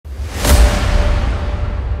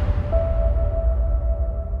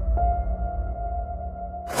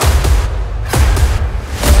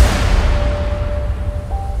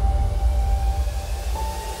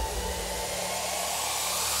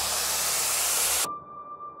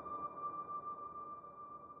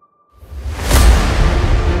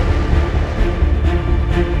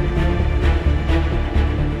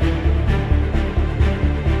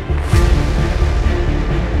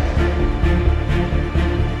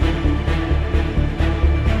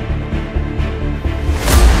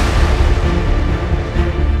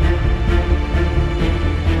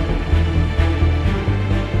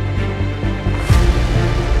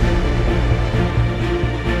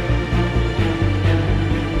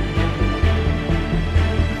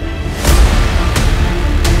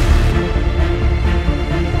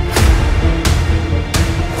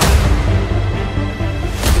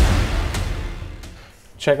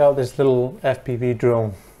Check out this little FPV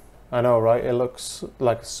drone. I know, right? It looks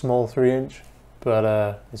like a small 3-inch,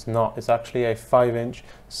 but it's not. It's actually a 5-inch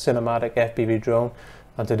cinematic FPV drone.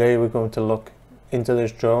 And today we're going to look into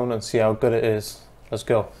this drone and see how good it is. Let's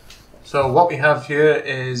go. So what we have here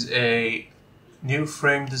is a new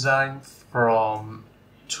frame design from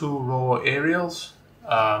 2raw Aerials.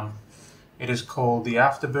 It is called the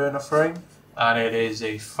Afterburner frame, and it is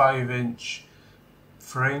a 5-inch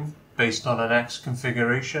frame based on an X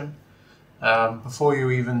configuration. Before you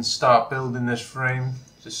even start building this frame,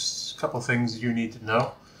 just a couple of things you need to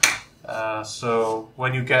know. So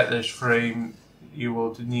when you get this frame, you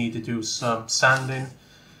will need to do some sanding,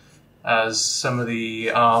 as some of the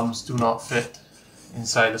arms do not fit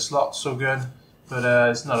inside the slots so good, but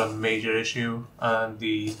it's not a major issue, and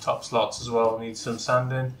the top slots as well need some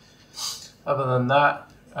sanding. Other than that,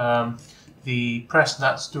 the press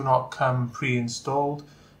nuts do not come pre-installed,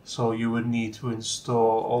 so you would need to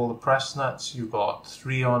install all the press nuts. You've got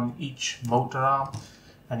 3 on each motor arm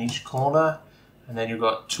and each corner, and then you've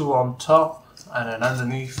got 2 on top, and then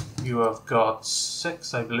underneath you have got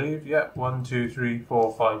 6, I believe. Yeah, 1, 2, 3,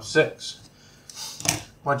 4, 5, 6.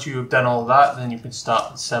 Once you've done all that, then you can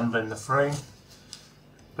start assembling the frame.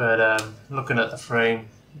 But looking at the frame,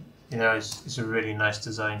 you know, it's a really nice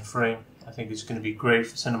design frame. I think it's going to be great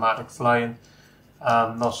for cinematic flying.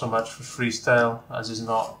 Not so much for freestyle, as it's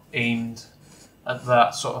not aimed at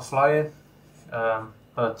that sort of flying.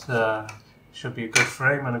 But should be a good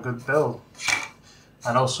frame and a good build.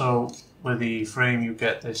 And also with the frame you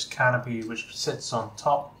get this canopy which sits on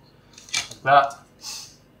top like that.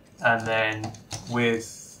 And then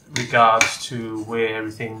with regards to where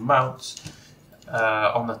everything mounts,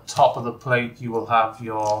 on the top of the plate you will have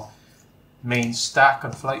your main stack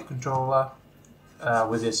and flight controller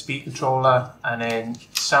with a speed controller, and then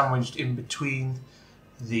sandwiched in between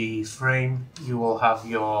the frame you will have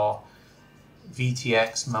your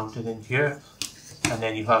VTX mounted in here, and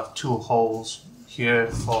then you have 2 holes here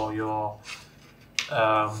for your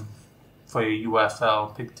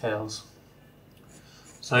UFL pigtails.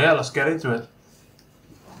 So yeah, let's get into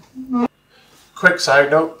it. Quick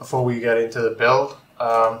side note before we get into the build,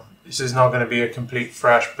 this is not going to be a complete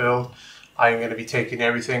fresh build. I'm going to be taking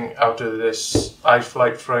everything out of this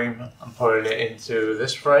IFLIGHT frame and putting it into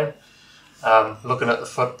this frame. Looking at the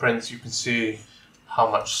footprints, you can see how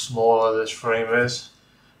much smaller this frame is.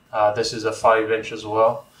 This is a 5-inch as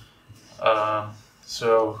well.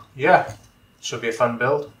 So yeah, should be a fun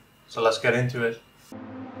build. So let's get into it.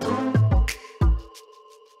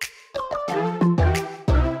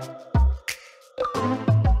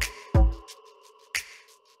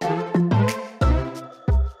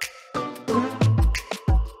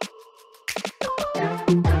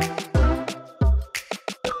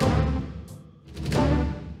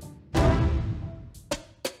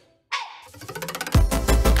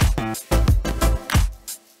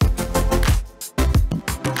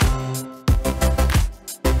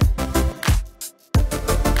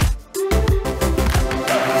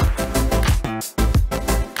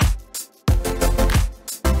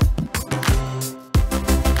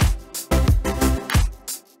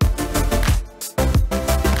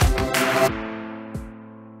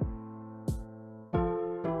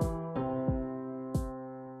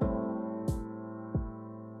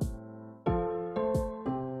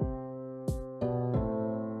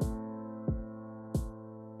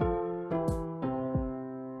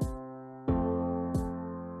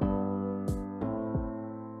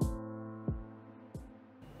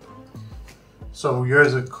 So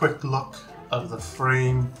here's a quick look of the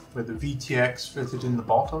frame with the VTX fitted in the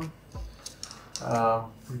bottom.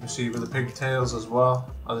 You can see with the pigtails as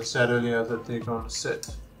well. As I said earlier, that they're going to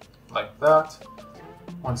sit like that.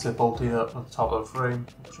 Once they're bolted up on the top of the frame,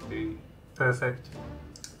 which will be perfect.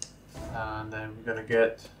 And then we're going to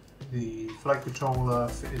get the flight controller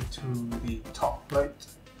fitted to the top plate,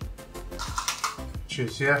 which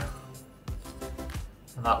is here.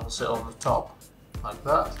 And that will sit on the top like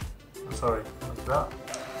that. Sorry, like that.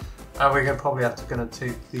 And we're probably gonna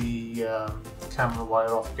take the camera wire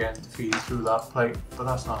off again to feed through that plate, but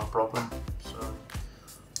that's not a problem. So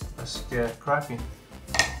let's get cracking.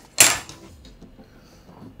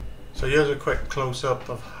 So here's a quick close-up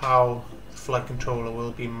of how the flight controller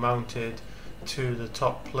will be mounted to the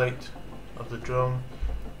top plate of the drone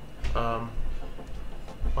on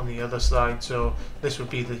the other side. So this would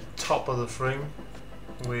be the top of the frame,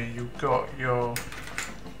 where you've got your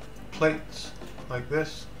plates like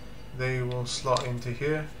this. They will slot into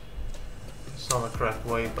here. It's not the correct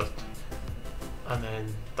way, but and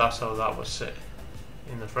then that's how that will sit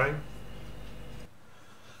in the frame.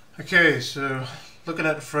 Okay, so looking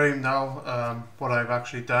at the frame now, what I've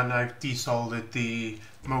actually done, I've desoldered the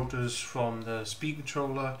motors from the speed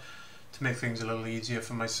controller to make things a little easier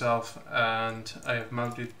for myself, and I have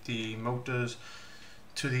mounted the motors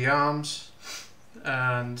to the arms,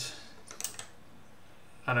 and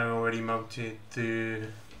I already mounted the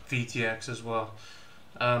VTX as well.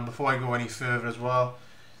 Before I go any further as well,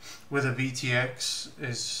 with a VTX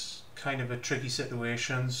is kind of a tricky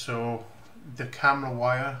situation, so the camera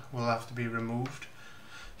wire will have to be removed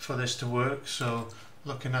for this to work. So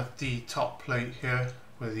looking at the top plate here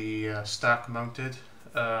with the stack mounted,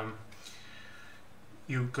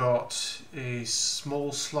 you've got a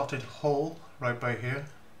small slotted hole right by here.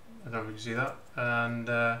 I don't know if you can see that, and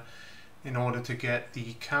in order to get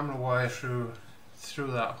the camera wire through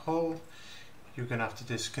that hole, you're going to have to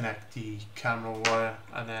disconnect the camera wire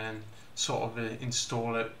and then sort of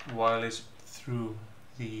install it wireless through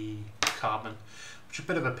the carbon, which is a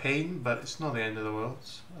bit of a pain, but it's not the end of the world.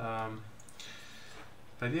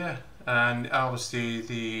 But yeah, and obviously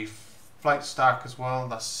the flight stack as well,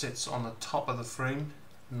 that sits on the top of the frame,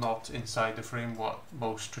 not inside the frame, what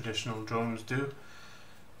most traditional drones do.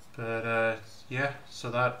 But yeah, so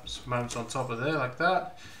that mounts on top of there like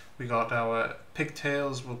that. We got our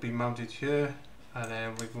pigtails will be mounted here, and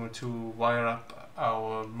then we're going to wire up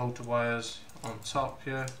our motor wires on top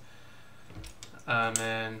here. And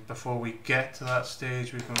then before we get to that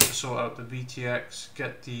stage, we're going to sort out the VTX,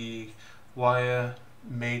 get the wire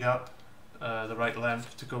made up the right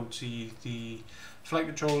length to go to the flight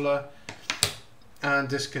controller, and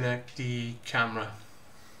disconnect the camera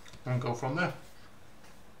and go from there.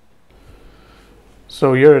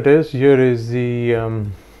 So here it is. Here is the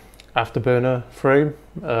Afterburner frame,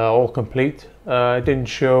 all complete. I didn't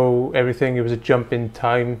show everything, it was a jump in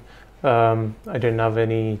time. I didn't have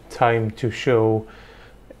any time to show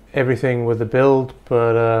everything with the build,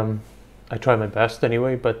 but I tried my best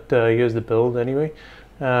anyway. But here's the build anyway,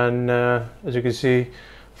 and as you can see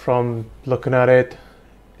from looking at it,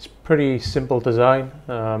 it's pretty simple design.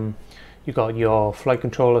 You got your flight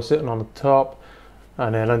controller sitting on the top,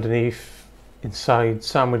 and then underneath,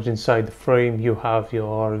 sandwiched inside the frame, you have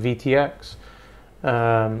your VTX.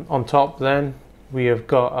 On top then we have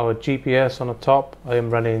got our GPS on the top. I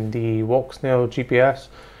am running the Walksnail GPS,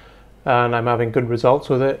 and I'm having good results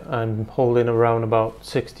with it. I'm holding around about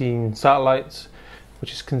 16 satellites,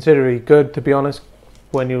 which is considerably good, to be honest,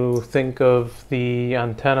 when you think of the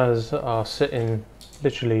antennas are sitting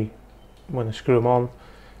literally, when I screw them on,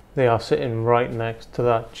 they are sitting right next to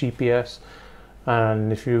that GPS.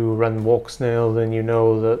 And if you run Walksnail, then you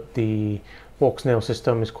know that the Walksnail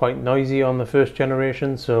system is quite noisy on the first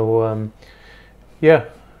generation. So yeah,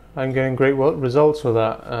 I'm getting great results with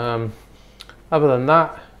that. Other than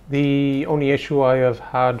that, the only issue I have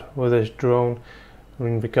had with this drone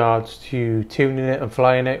in regards to tuning it and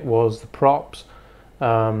flying it was the props.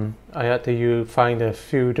 I had to find a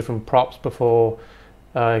few different props before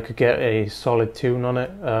I could get a solid tune on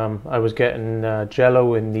it. I was getting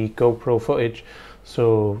jello in the GoPro footage,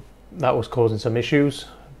 so that was causing some issues.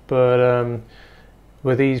 But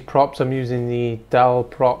with these props, I'm using the DAL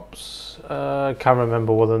props. I can't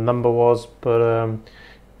remember what the number was, but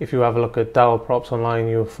if you have a look at DAL props online,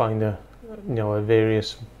 you'll find a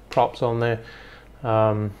various props on there.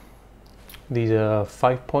 These are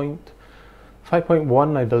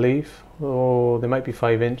 5.1, I believe, or they might be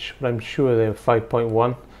 5-inch, but I'm sure they're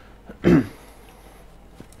 5.1.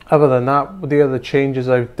 Other than that, the other changes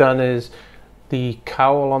I've done is the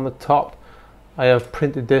cowl on the top. I have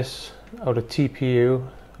printed this out of TPU.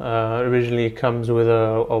 Originally it comes with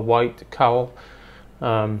a white cowl.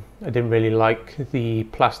 I didn't really like the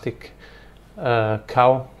plastic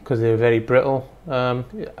cowl because they're very brittle.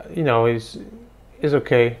 It's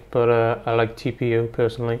okay, but I like TPU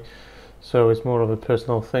personally, so it's more of a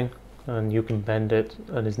personal thing, and you can bend it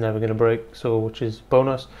and it's never going to break, so which is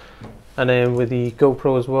bonus. And then with the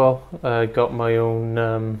GoPro as well, I got my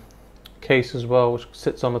own case as well, which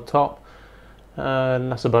sits on the top.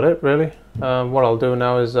 And that's about it really. What I'll do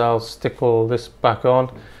now is I'll stick all this back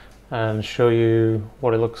on and show you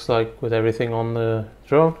what it looks like with everything on the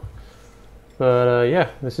drone. But yeah,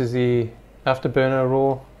 this is the Afterburner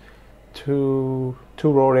raw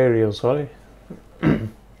 2raw aerial, sorry.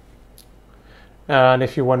 And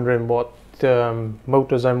if you're wondering what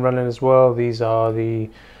motors I'm running as well, these are the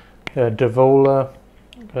DIRVOLA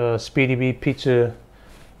SPEEDPIZZA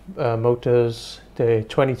motors. They're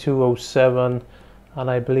 2207,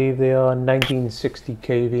 and I believe they are 1960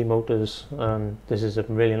 kV motors, and this is a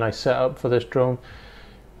really nice setup for this drone.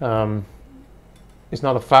 It's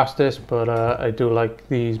not the fastest, but I do like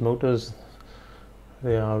these motors.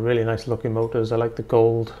 They are really nice looking motors. I like the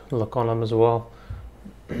gold look on them as well.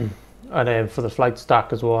 And then for the flight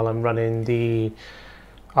stack as well, I'm running the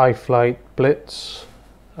iFLIGHT BLITZ,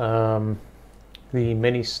 the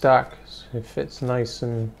mini stack. So it fits nice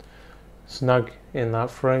and snug in that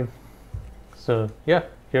frame. So yeah,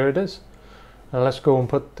 here it is. Now let's go and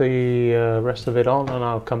put the rest of it on, and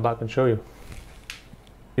I'll come back and show you.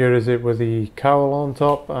 Here is it with the cowl on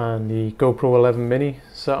top and the GoPro 11 mini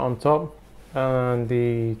set on top, and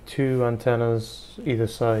the two antennas either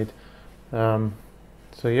side.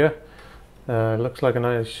 So yeah, looks like a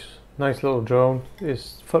nice little drone.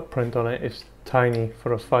 Its footprint on it is tiny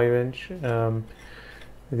for a 5-inch.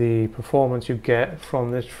 The performance you get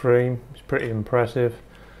from this frame is pretty impressive,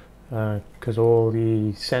 because all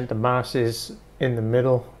the center mass is in the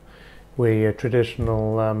middle, where your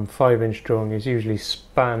traditional 5-inch drone is usually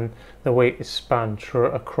the weight is spanned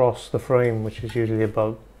across the frame, which is usually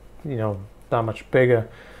about, you know, that much bigger.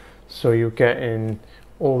 So you're getting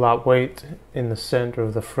all that weight in the center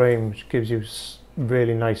of the frame, which gives you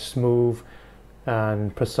really nice, smooth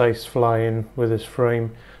and precise flying with this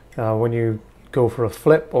frame. When you go for a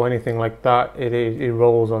flip or anything like that, it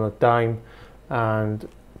rolls on a dime, and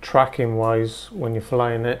tracking wise, when you're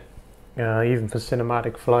flying it, even for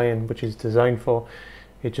cinematic flying, which is designed for,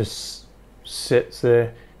 it just sits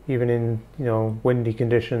there. Even in, you know, windy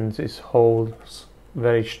conditions, it holds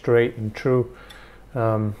very straight and true,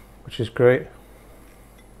 which is great.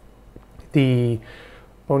 The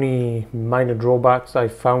only minor drawbacks I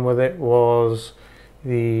found with it was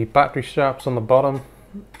the battery straps on the bottom.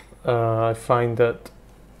 I find that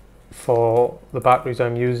for the batteries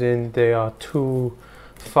I'm using, they are too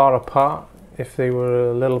far apart. If they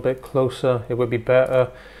were a little bit closer, it would be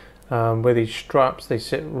better. With these straps, they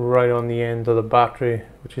sit right on the end of the battery,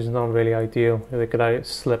 which is not really ideal. They could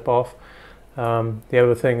slip off. The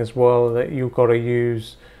other thing as well, that you've got to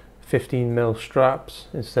use 15mm straps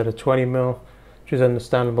instead of 20mm, which is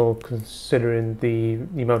understandable considering the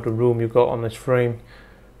amount of room you've got on this frame.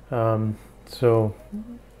 So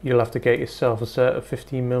you'll have to get yourself a set of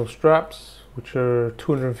 15mm straps, which are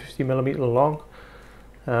 250mm long.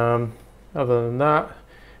 Other than that,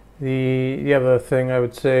 the other thing I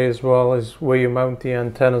would say as well is where you mount the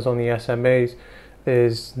antennas on the SMAs,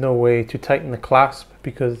 there's no way to tighten the clasp,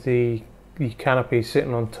 because the canopy is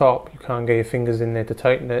sitting on top. You can't get your fingers in there to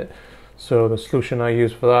tighten it. So the solution I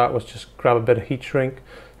used for that was just grab a bit of heat shrink,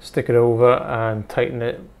 stick it over and tighten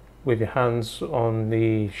it with your hands on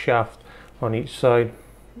the shaft on each side,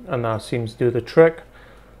 and that seems to do the trick.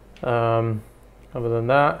 Other than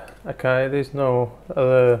that, okay, there's no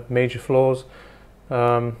other major flaws.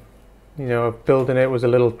 You know, building it was a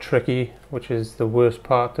little tricky, which is the worst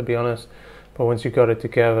part, to be honest, but once you got it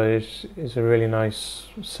together, it's a really nice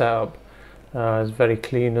setup. It's very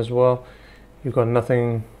clean as well. You've got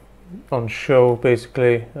nothing on show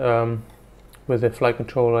basically, with the flight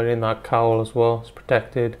controller in that cowl as well. It's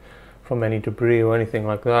protected from any debris or anything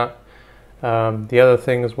like that. The other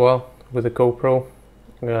thing as well with the GoPro,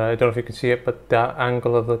 I don't know if you can see it, but that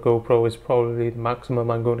angle of the GoPro is probably the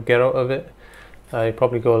maximum I'm going to get out of it. I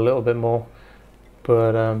probably go a little bit more,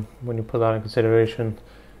 but when you put that in consideration,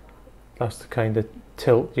 that's the kind of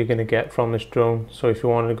tilt you're going to get from this drone. So if you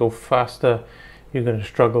want to go faster, you're going to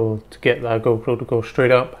struggle to get that GoPro to go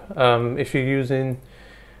straight up. If you're using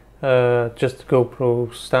just the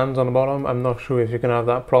GoPro stands on the bottom, I'm not sure if you're going to have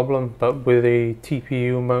that problem, but with a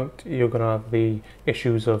TPU mount, you're going to have the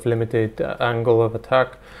issues of limited angle of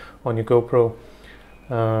attack on your GoPro.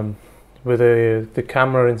 With the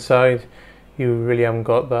camera inside, you really haven't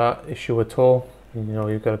got that issue at all. You know,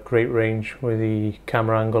 you've got a great range with the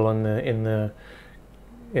camera angle on in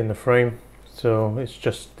the frame. So it's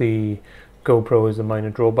just the GoPro is the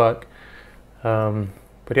minor drawback.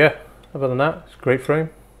 But yeah, other than that, it's a great frame.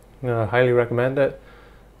 I highly recommend it.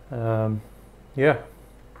 Yeah,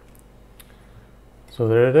 so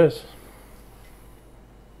there it is.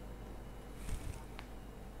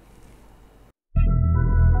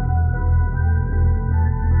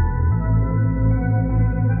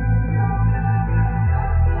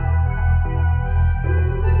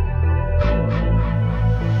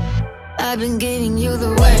 I've been giving you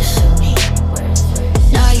the worst.